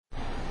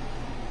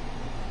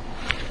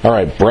All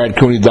right,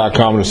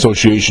 BradCooney.com in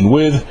association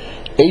with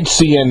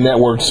HCN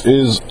Networks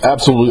is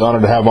absolutely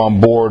honored to have on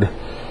board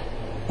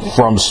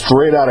from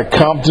straight out of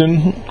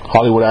Compton,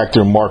 Hollywood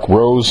actor Mark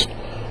Rose.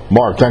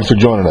 Mark, thanks for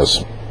joining us.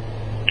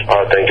 Thank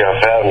y'all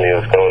for having me.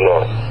 What's going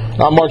on?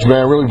 Not much,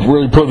 man.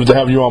 Really privileged to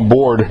have you on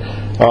board.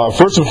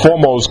 First and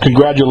foremost,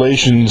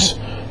 congratulations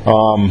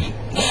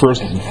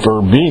first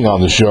for being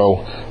on the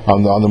show,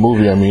 on the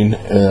movie, I mean,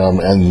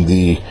 and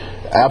the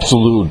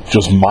absolute,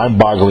 just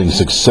mind-boggling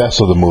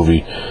success of the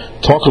movie.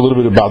 Talk a little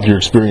bit about your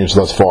experience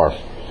thus far.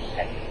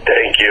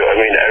 Thank you. I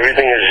mean,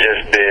 everything has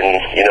just been,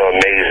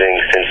 amazing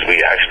since we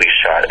actually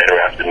shot and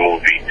wrapped the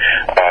movie.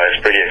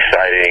 It's pretty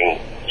exciting.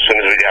 As soon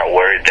as we got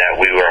word that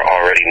we were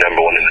already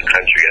number one in the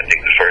country, I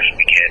think the first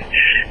weekend,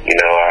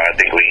 I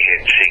think we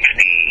hit 60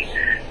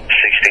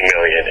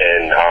 million,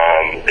 and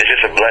it's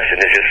just a blessing.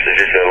 It's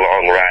just a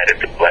long ride.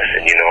 It's a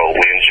blessing. We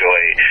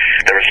enjoy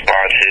the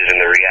responses and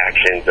the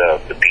reactions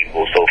of the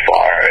people so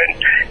far, and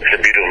it's a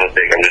beautiful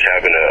thing. I'm just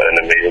having an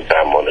amazing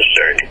time on this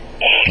journey.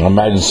 I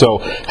imagine so.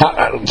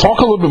 Talk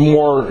a little bit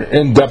more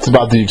in depth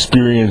about the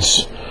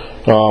experience.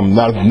 Now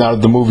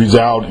that the movie's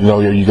out,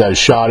 you guys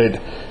shot it.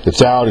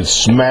 It's out. It's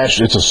smashed.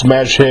 It's a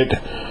smash hit.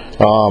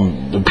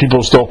 The people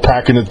are still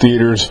packing the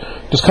theaters.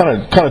 Just kind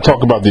of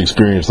talk about the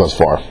experience thus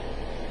far.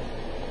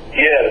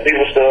 Yeah, the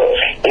people still.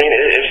 I mean,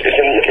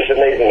 it's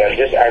amazing. I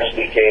just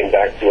actually came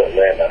back to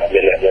Atlanta. I'm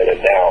in Atlanta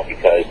now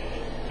because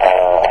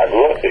I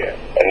grew up there,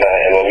 and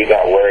when we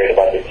got worried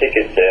about the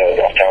ticket sales,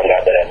 I found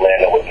out that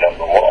Atlanta was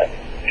number one.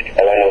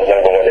 Atlanta was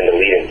number one in the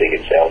leading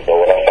ticket sales. So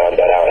when I found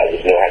that out, I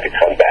just knew I had to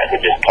come back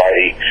and just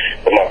party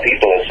with my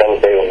people and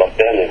celebrate with my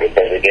family,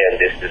 because again,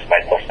 this is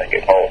like my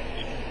second home.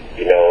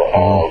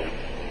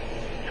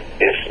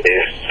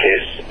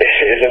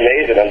 It's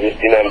amazing. I'm just,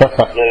 I'm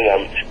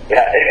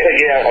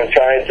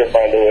trying to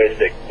find a way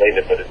to explain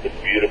it, but it's a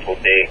beautiful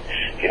thing,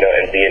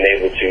 and being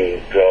able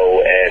to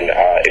go and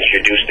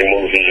introduce the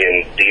movie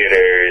in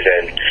theaters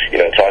and,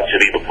 talk to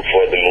people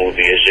before the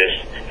movie is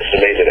it's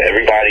amazing.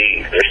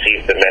 Everybody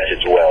received the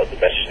message well, the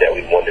message that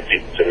we wanted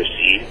people to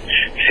receive.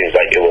 It seems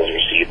like it was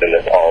received, and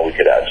that's all we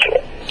could ask for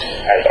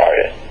as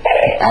artists.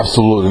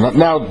 Absolutely.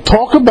 Now,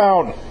 talk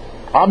about,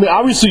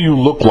 obviously you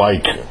look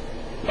like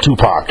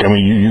Tupac. I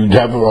mean, you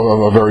have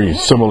a very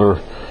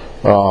similar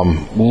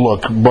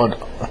look, but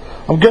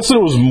I'm guessing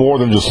it was more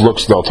than just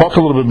looks, though. Talk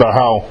a little bit about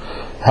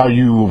how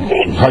you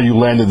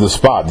landed the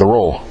spot, the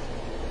role.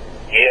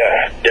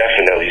 Yeah,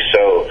 definitely.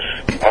 So,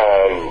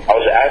 I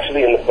was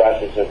actually in the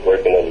process of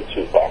working on the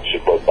Tupac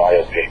Shakur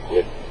biopic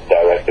with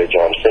director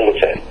John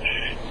Singleton,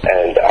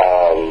 and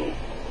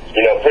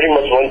pretty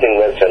much one thing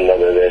led to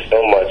another. There's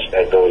so much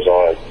that goes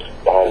on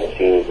behind the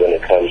scenes when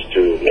it comes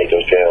to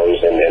making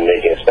films and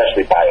making,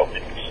 especially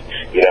biopics.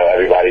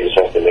 Everybody just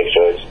wants to make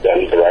sure it's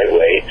done the right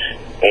way.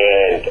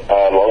 And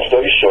long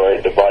story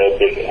short, the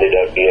biopic ended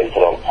up being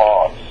put on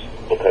pause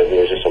because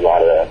there was just a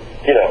lot of,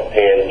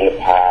 hands in the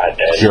pot.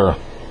 And sure.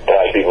 A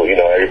lot of people,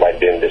 everybody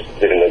didn't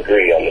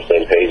agree on the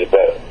same page.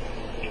 But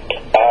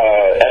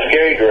F.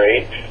 Gary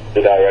Gray,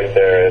 the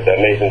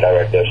amazing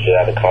director of Straight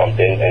Outta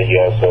Compton, and he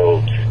also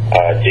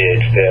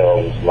did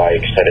films like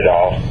Set It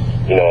Off,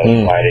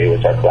 on Friday, which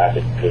are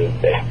classic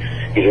Tuesday.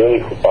 He's really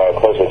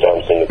close with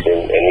John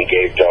Singleton, and he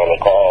gave John a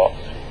call,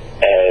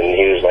 and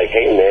he was like,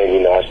 hey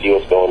man, I see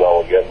what's going on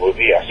with your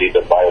movie. I see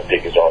the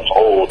biopic is on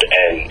hold,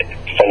 and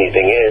funny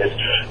thing is,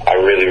 I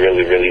really,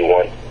 really, really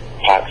want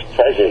Pac's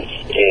presence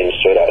in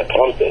Straight Outta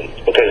Compton,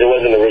 because it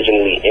wasn't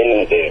originally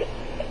in there.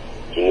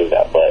 You knew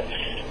that, but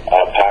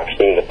the Pac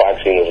scene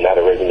was not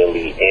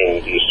originally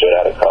in the Straight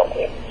Outta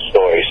Compton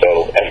story.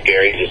 So F.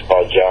 Gary just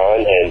called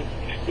John, and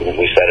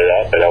we set it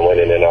up, and I went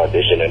in and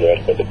auditioned and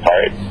read for the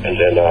part, and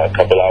then a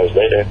couple hours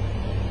later,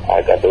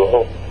 I got the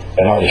role,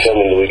 and I was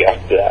filming the week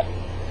after that.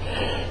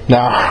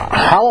 Now,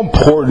 how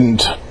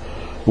important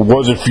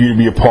was it for you to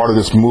be a part of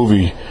this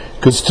movie?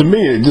 Because to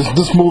me,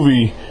 this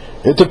movie,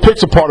 it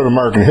depicts a part of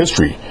American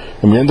history.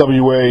 I mean,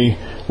 NWA,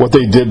 what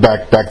they did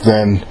back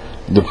then,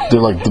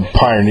 they're like the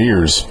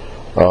pioneers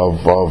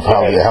of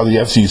how the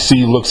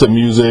FCC looks at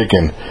music,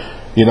 and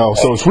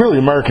so it's really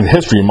American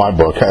history in my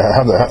book.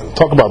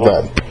 Talk about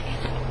that.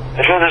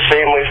 I feel the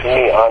same way for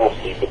me,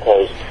 honestly,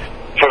 because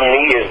for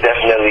me it's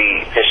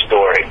definitely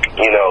historic.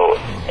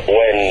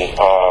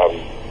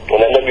 When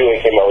NWA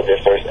came out with their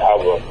first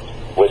album,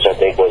 which I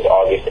think was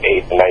August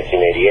 8th,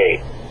 1988,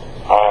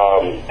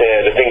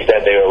 the things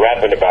that they were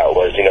rapping about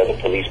was, the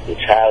police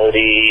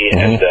brutality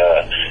and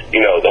the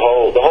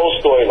whole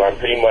storyline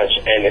pretty much.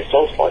 And it's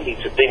so funny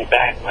to think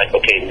back, like,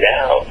 okay,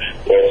 now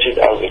we're in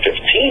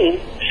 2015,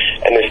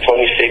 and it's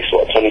 27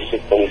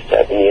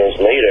 years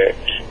later,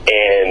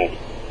 and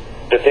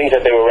the things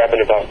that they were rapping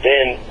about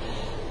then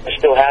are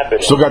still happening.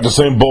 Still got the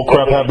same bull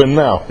crap happening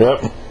now.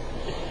 Yep.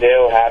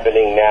 Still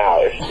happening now.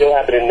 It's still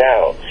happening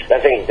now. And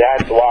I think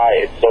that's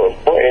why it's so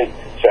important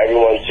for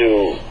everyone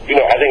to,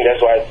 I think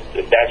that's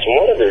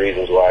one of the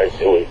reasons why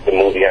the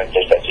movie has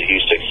been such a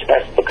huge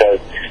success, because,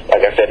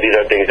 like I said, these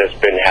are things that's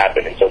been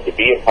happening. So to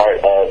be a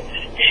part of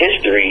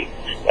history,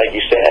 like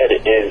you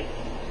said, is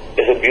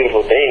a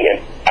beautiful thing.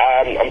 And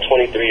I'm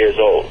 23 years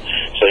old.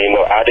 So, you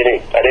know, I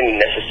didn't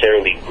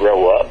necessarily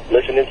grow up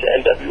listening to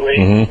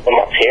NWA, but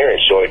my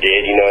parents sure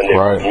did, you know, and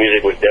the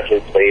music was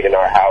definitely played in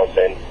our house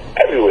and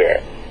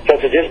everywhere. So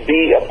to just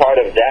be a part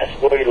of that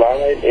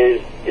storyline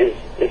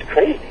is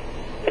crazy.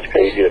 It's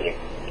crazy to me.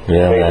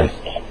 Yeah, man.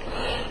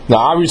 Now,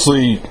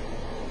 obviously,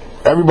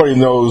 everybody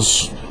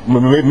knows.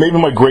 Maybe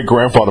my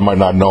great-grandfather might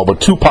not know, but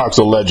Tupac's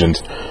a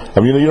legend. I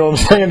mean, you know what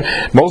I'm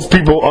saying? Most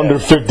people under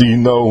 50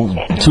 know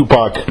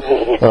Tupac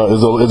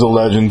is a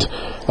legend.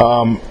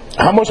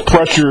 How much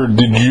pressure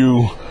did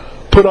you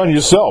put on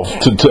yourself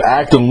to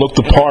act and look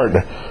the part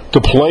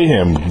to play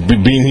him,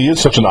 being he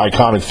is such an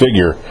iconic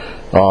figure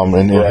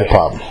in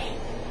hip-hop?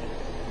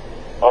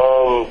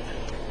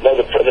 No,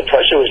 the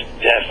pressure was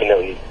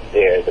definitely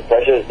there. The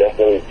pressure is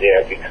definitely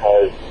there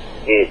because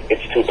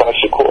it's Tupac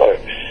Shakur.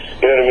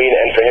 You know what I mean?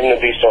 And for him to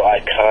be so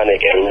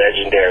iconic and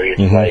legendary,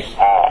 it's like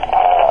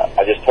I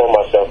just told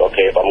myself,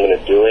 okay, if I'm going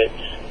to do it,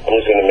 I'm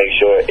just going to make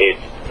sure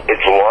it's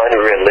one,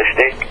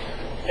 realistic,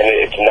 and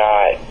it's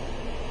not.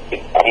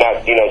 I'm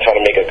not, you know, trying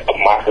to make a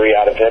mockery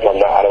out of him.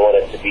 I don't want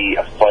it to be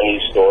a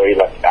funny story.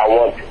 Like I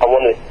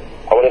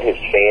wanted his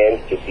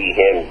fans to see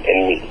him and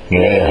me. You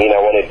know what I mean?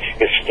 I wanted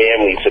his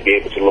family to be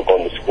able to look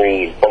on the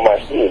screen for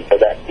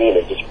that scene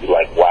and just be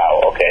like,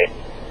 wow, okay,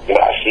 you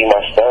know, I see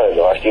my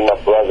son or I see my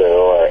brother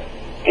or.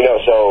 You know,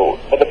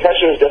 but the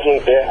pressure was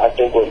definitely there. I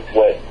think what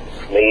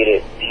made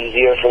it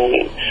easier for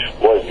me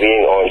was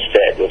being on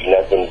set with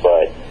nothing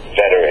but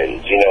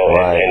veterans, you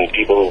know, and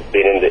people who've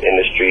been in the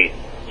industry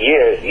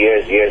years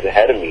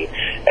ahead of me.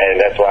 And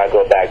that's why I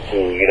go back to,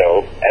 you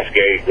know, F.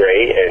 Gary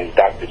Gray and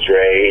Dr.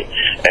 Dre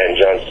and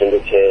John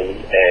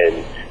Singleton.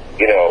 And,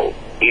 you know,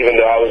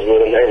 even though I was a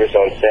little nervous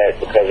on set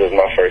because it was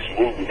my first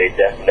movie, they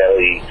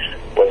definitely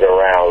was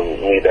around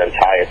me the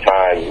entire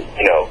time,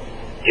 you know,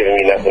 giving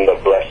me nothing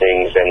but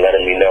blessings and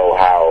letting me know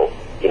how,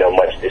 you know,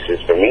 much this is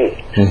for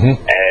me.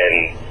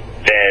 And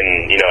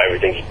then, you know,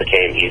 everything just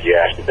became easier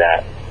after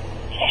that.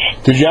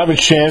 Did you have a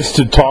chance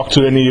to talk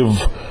to any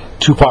of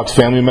Tupac's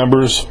family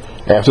members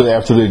after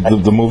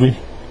the movie?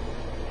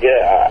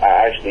 Yeah,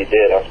 I actually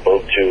did. I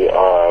spoke to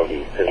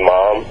his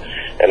mom,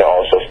 and I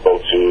also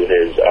spoke to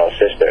his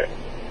sister.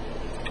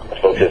 I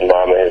spoke to his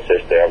mom and his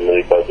sister. I'm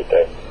really close with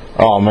them.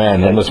 Oh,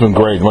 man, that must have been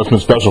great. It must have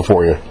been special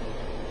for you.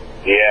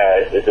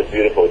 Yeah, it's a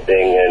beautiful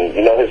thing, and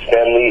you know his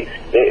family.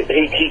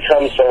 He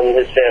comes from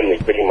his family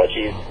pretty much.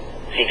 He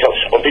comes.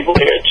 When people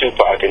hear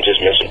Tupac and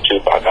just mention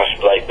Tupac, I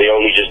feel like they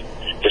only just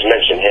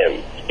mention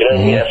him. You know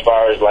what I mean? As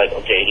far as like,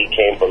 okay, he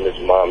came from his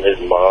mom.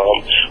 His mom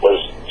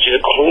she's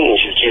a queen.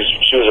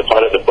 She was a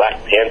part of the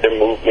Black Panther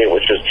movement,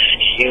 which was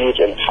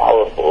huge and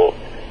powerful.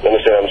 You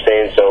understand what I'm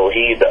saying? So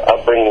the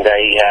upbringing that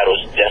he had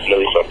was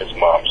definitely from his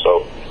mom.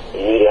 So for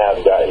me to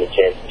have gotten a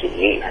chance to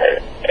meet her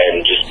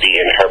and just be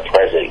in her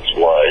presence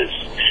was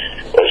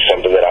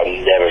something that I'll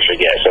never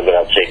forget, something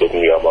I'll take with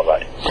me all my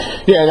life.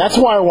 Yeah, that's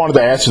why I wanted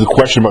to ask you the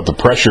question about the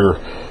pressure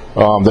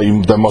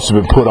that must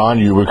have been put on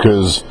you,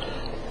 because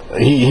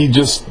he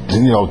just,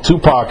 you know,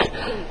 Tupac,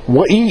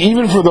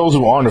 even for those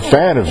who aren't a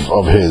fan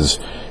of his,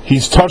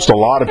 he's touched a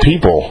lot of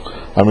people.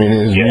 I mean,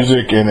 his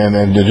music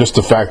and just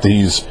the fact that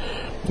he's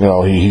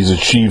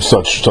achieved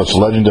such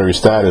legendary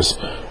status.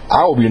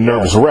 I would be a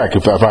nervous wreck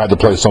if I had to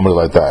play somebody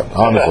like that,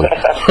 honestly.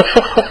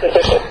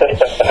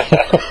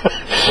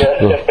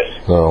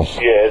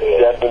 Yeah, it's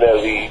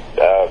definitely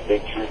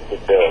big truth to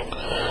tell.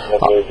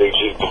 Definitely big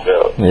truth to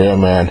tell. Yeah,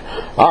 man.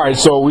 All right,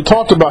 so we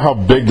talked about how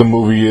big the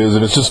movie is,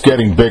 and it's just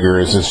getting bigger.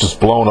 It's just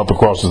blowing up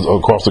across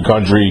the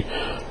country.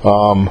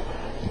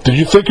 Did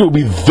you think it would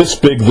be this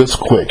big this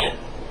quick?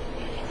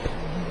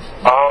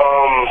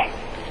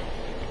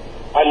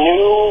 I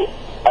knew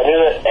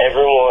that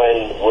everyone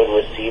would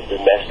receive the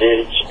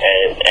message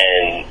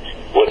and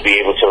would be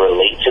able to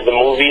relate to the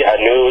movie. I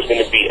knew it was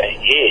going to be a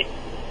hit,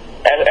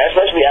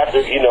 especially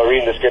after, you know,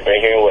 reading the script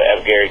and hearing what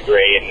F. Gary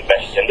Gray and the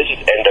message. And this is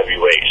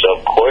NWA, so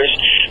of course.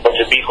 But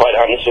to be quite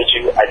honest with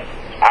you,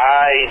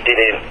 I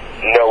didn't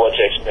know what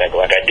to expect.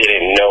 Like, I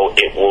didn't know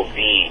it will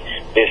be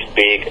this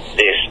big,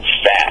 this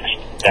fast.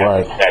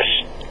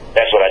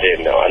 That's what I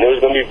didn't know. I knew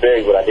it was going to be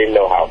big, but I didn't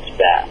know how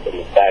fast.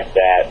 And the fact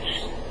that,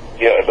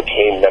 you know, it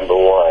became number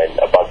one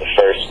about the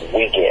first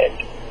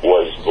weekend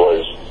was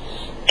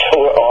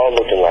we're all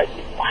looking like,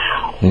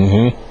 wow.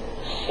 You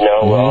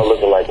know, we're all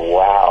looking like,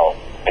 wow.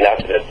 And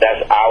that's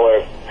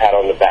our pat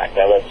on the back.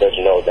 That lets us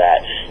know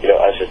that, you know,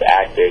 us as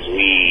actors,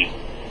 we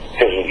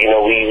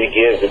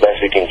give the best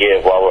we can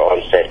give while we're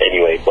on set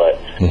anyway. But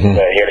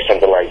hear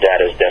something like that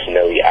is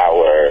definitely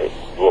our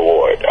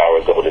reward,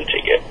 our golden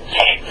ticket.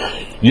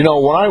 You know,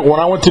 when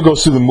I went to go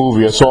see the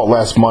movie, I saw it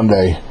last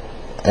Monday,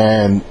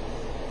 and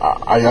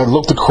I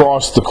looked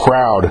across the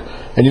crowd,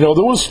 and you know,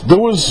 there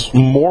was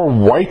more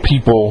white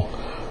people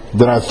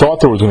than I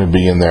thought there was going to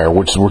be in there,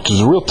 which is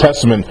a real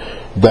testament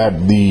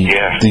that the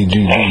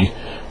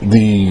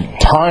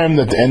time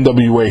that the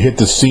NWA hit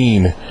the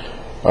scene,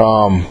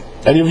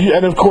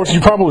 and of course you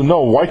probably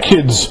know white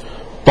kids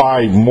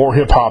buy more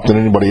hip hop than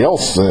anybody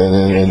else,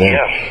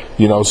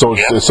 and so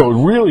so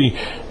really,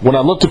 when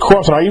I looked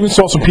across, and I even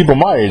saw some people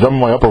my age. I'm in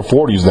my upper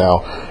 40s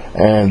now,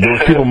 and there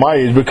was people my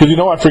age because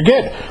I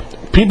forget.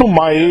 People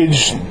my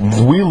age,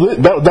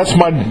 that's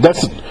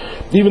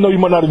even though you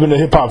might not have been a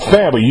hip hop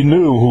fan, but you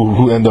knew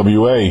who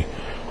NWA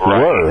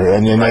were,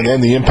 and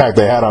the impact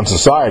they had on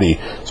society.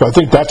 So I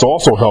think that's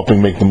also helping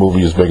make the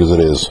movie as big as it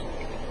is.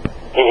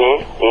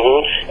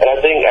 And I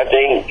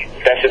think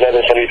that's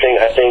another funny thing.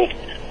 I think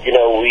I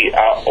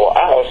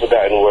also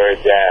gotten word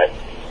that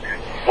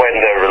when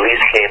the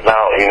release came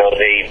out,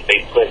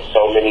 they put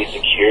so many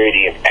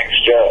security and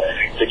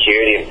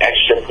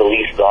extra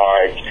police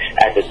guards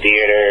at the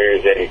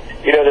theaters, and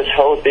this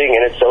whole thing.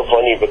 And it's so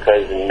funny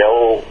because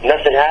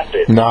nothing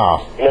happened.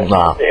 Nah.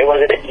 It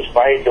wasn't any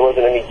fights. There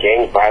wasn't any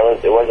gang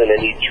violence. There wasn't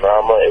any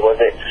drama. It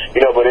wasn't,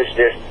 but it's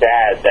just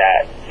sad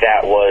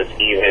that was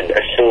even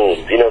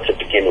assumed, to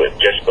begin with,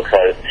 just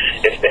because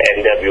it's the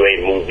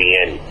NWA movie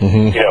and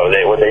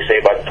what they say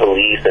about the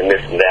police and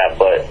this and that,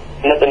 but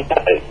nothing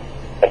happened.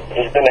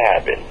 It's going to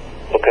happen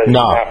because we're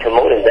not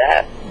promoting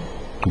that.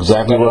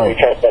 Exactly right. We're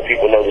trying to let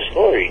people know the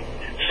story.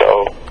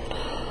 So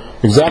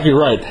exactly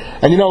right.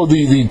 And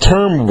the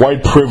term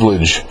white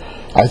privilege,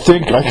 I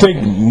think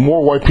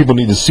more white people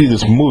need to see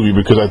this movie,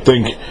 because I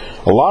think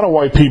a lot of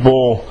white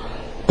people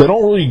they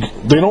don't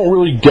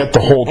really get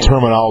the whole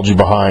terminology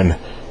behind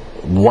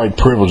white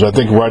privilege. I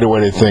think right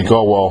away they think,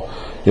 oh well,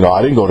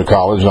 I didn't go to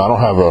college and I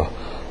don't have a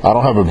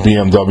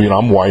BMW and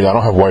I'm white. I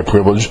don't have white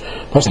privilege.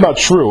 That's not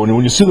true. And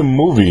when you see the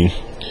movie,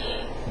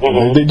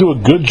 they do a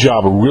good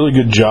job, a really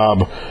good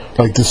job.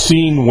 Like the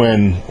scene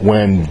when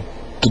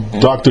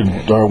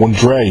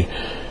Dre,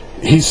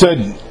 he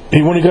said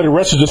when he got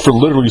arrested just for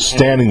literally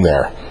standing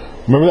there.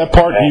 Remember that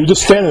part? He was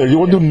just standing there. He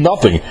wouldn't do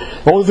nothing.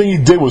 The only thing he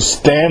did was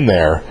stand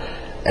there.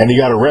 And he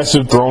got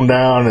arrested, thrown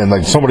down, and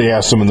like somebody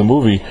asked him in the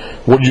movie,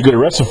 "What did you get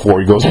arrested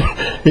for?" He goes,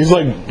 "He's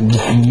like,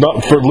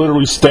 not for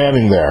literally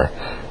standing there.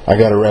 I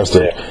got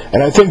arrested."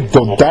 And I think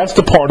that's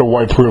the part of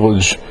white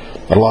privilege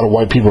that a lot of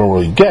white people don't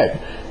really get,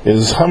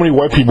 is how many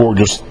white people were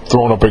just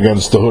thrown up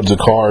against the hoods of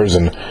cars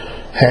and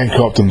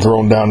handcuffed and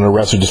thrown down and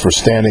arrested just for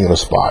standing in a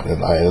spot,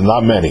 and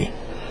not many.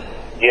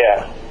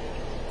 Yeah,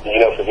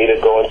 for me to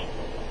go in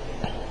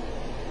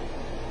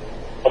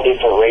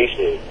different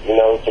races,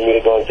 for me to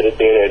go into the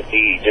theater and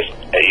see just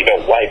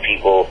white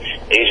people,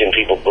 Asian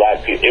people,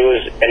 black people.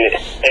 And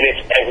it's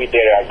every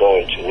theater I go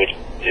into, which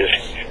is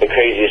the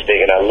craziest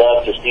thing. And I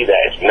love to see that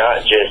it's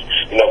not just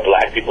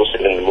black people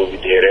sitting in the movie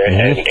theater,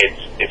 and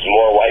it's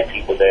more white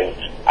people than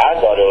I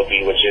thought it would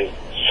be, which is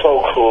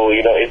so cool.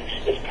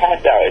 It's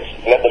packed out. It's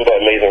nothing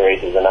but amazing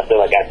races, and I feel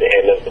like at the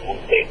end of the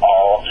movie they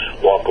all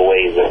walk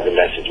away with the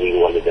message we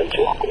wanted them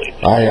to walk away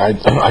with. I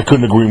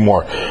couldn't agree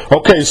more.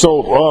 Okay,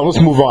 so let's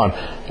move on.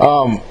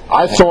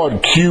 I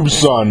thought Cube's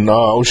son,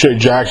 O'Shea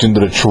Jackson,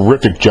 did a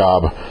terrific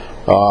job.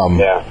 I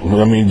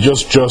mean,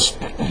 just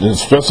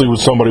especially with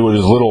somebody with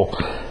as little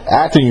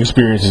acting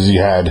experience as he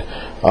had.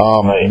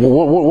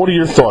 What are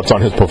your thoughts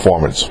on his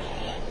performance?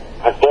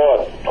 I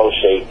thought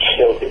O'Shea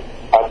killed it.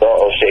 I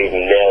thought O'Shea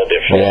nailed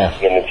it from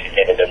beginning to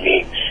end. I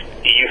mean,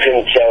 you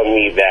couldn't tell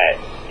me that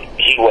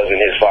he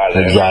wasn't his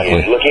father. Exactly.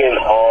 I mean,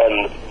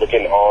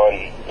 looking on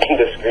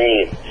the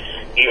screen,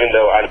 even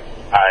though I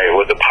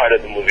was a part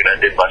of the movie and I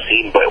did my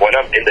scene, but when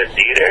I'm in the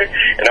theater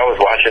and I was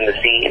watching the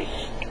scene,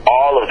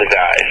 all of the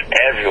guys,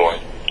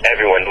 everyone,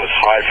 it was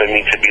hard for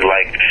me to be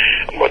like,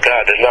 oh my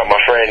God, that's not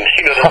my friend.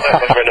 That's not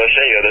my friend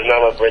O'Shea. That's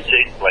not my friend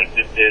Chase. Like,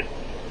 this is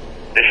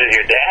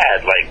your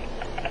dad. Like,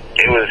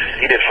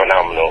 he did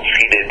phenomenal.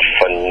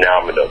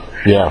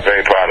 Yeah. I'm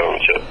very proud of him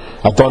too.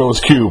 I thought it was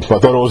Cube. I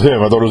thought it was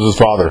him. I thought it was his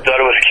father. Thought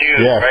it was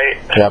Cube, right?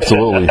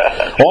 Absolutely.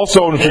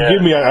 Also, and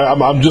forgive me,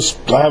 I'm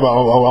just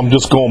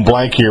going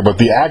blank here, but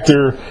the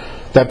actor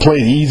that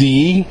played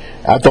Eazy-E,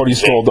 I thought he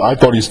stole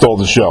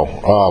the show.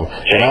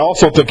 And I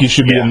also think he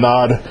should be a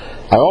nod.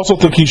 I also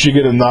think he should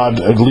get a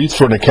nod, at least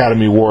for an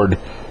Academy Award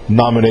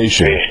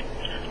nomination.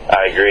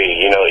 I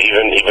agree.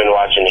 Even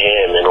watching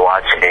him and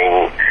watching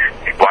him,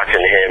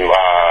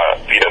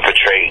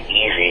 portray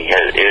Eazy.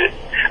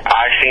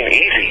 I seen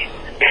Eazy.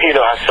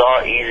 I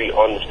saw Eazy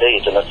on the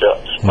stage, and I saw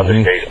on the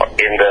stage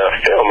in the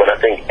film, and I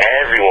think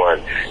everyone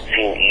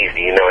seen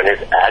Eazy. And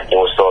his acting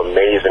was so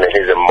amazing, and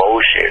his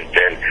emotions,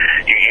 and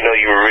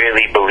you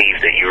really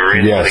believed it. You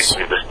really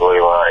believed the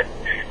storyline.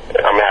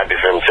 I'm happy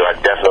for him too. I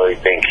definitely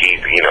think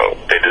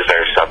they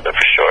deserve something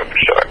for sure.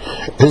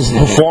 His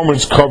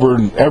performance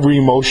covered every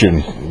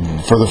emotion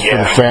for the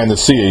fan to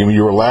see it. I mean,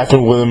 you were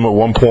laughing with him at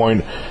one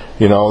point,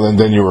 and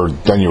then you were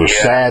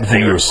sad.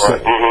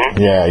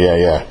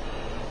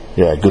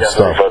 Yeah, good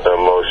stuff. Felt the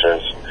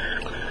emotions.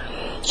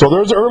 So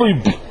there's early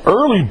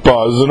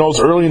buzz. I know it's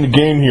early in the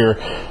game here,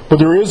 but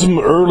there is some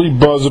early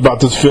buzz about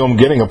this film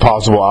getting a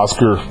possible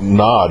Oscar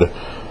nod.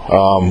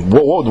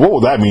 What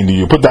would that mean to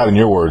you? Put that in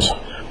your words.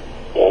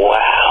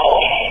 Wow.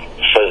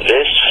 For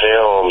this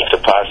film to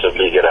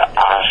possibly get an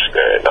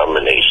Oscar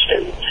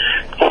nomination,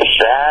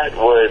 that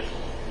would...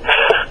 I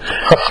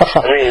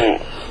mean,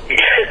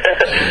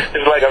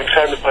 it's like I'm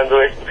trying to find the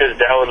way, because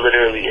that would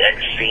literally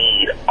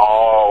exceed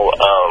all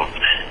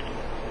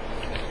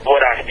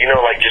what I,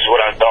 like just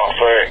what I thought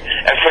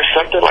and for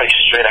something like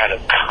Straight Outta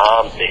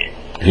Compton,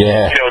 to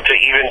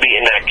even be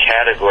in that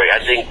category, I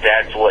think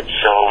that's what's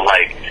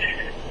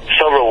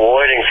so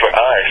rewarding for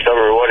us, so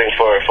rewarding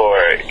for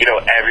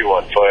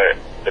everyone, for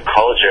the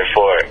culture,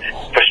 for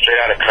Straight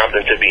Outta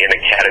Compton to be in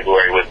a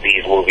category with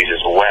these movies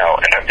as well.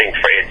 And I think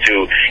for it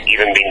to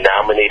even be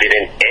nominated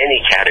in any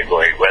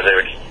category,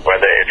 whether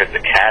it's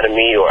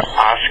Academy or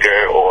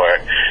Oscar, or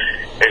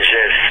it's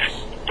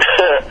just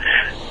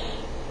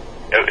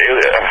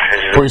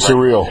it's pretty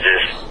surreal.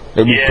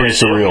 It'd be pretty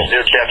surreal.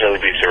 It'll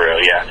definitely be surreal,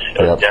 yeah.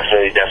 It'll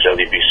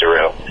definitely be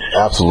surreal.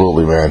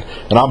 Absolutely, man.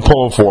 And I'm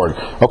pulling for it.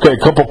 Okay,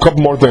 couple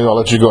more things. I'll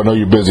let you go. I know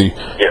you're busy.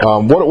 Yeah.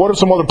 What are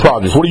some other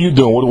projects? What are you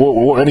doing?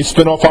 What any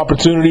spin-off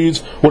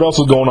opportunities? What else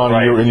is going on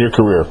in your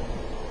career?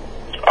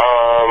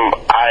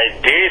 I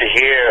did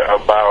hear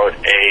about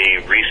a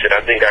recent,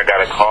 I think I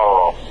got a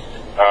call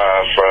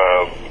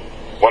from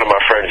one of my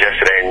friends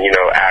yesterday, and,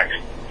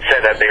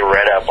 said that they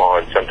read up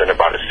on something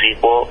about a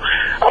sequel.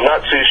 I'm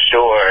not too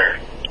sure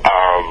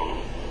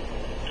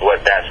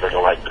what that's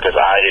looking like, because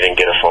I didn't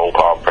get a phone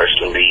call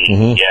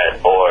personally yet,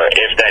 or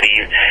if that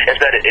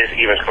is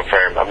even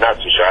confirmed. I'm not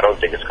too sure. I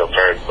don't think it's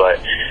confirmed, but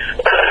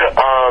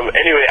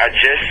anyway, I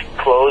just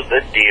closed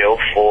a deal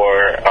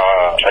for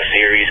a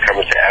series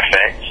coming to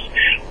FX.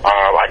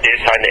 I did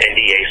sign the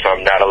NDA, so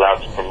I'm not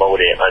allowed to promote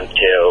it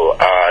until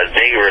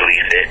they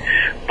release it,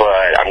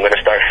 but I'm going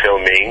to start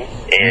filming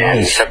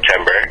in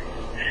September,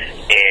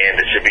 and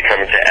it should be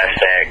coming to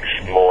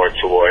FX more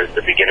towards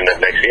the beginning of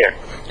next year.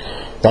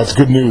 That's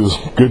good news.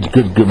 Good,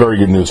 very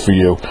good news for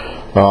you.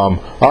 All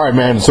right,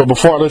 man. So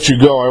before I let you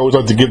go, I always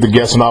like to give the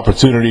guests an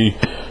opportunity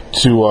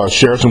to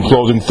share some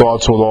closing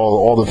thoughts with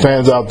all the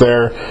fans out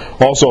there.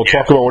 Also,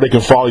 talk about where they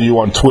can follow you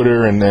on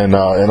Twitter and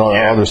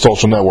other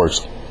social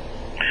networks.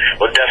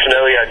 Well,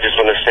 definitely, I just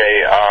want to say,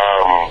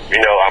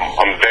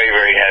 I'm very,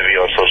 very heavy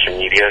on social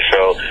media,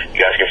 so you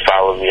guys can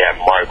follow me at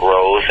Mark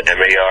Rose,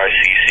 MarcCrose.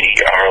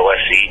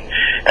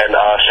 And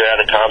Straight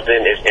Outta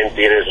Compton is in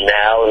theaters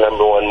now,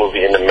 #1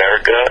 movie in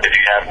America. If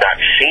you have not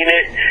seen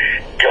it,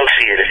 go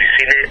see it. If you've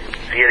seen it,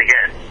 see it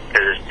again,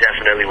 because it's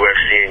definitely worth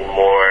seeing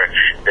more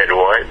than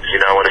once.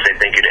 I want to say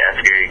thank you to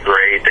F. Gary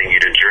Gray, thank you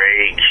to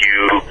Dre, Q.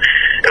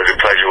 It was a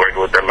pleasure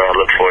working with them, and I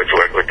look forward to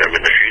working with them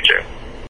in the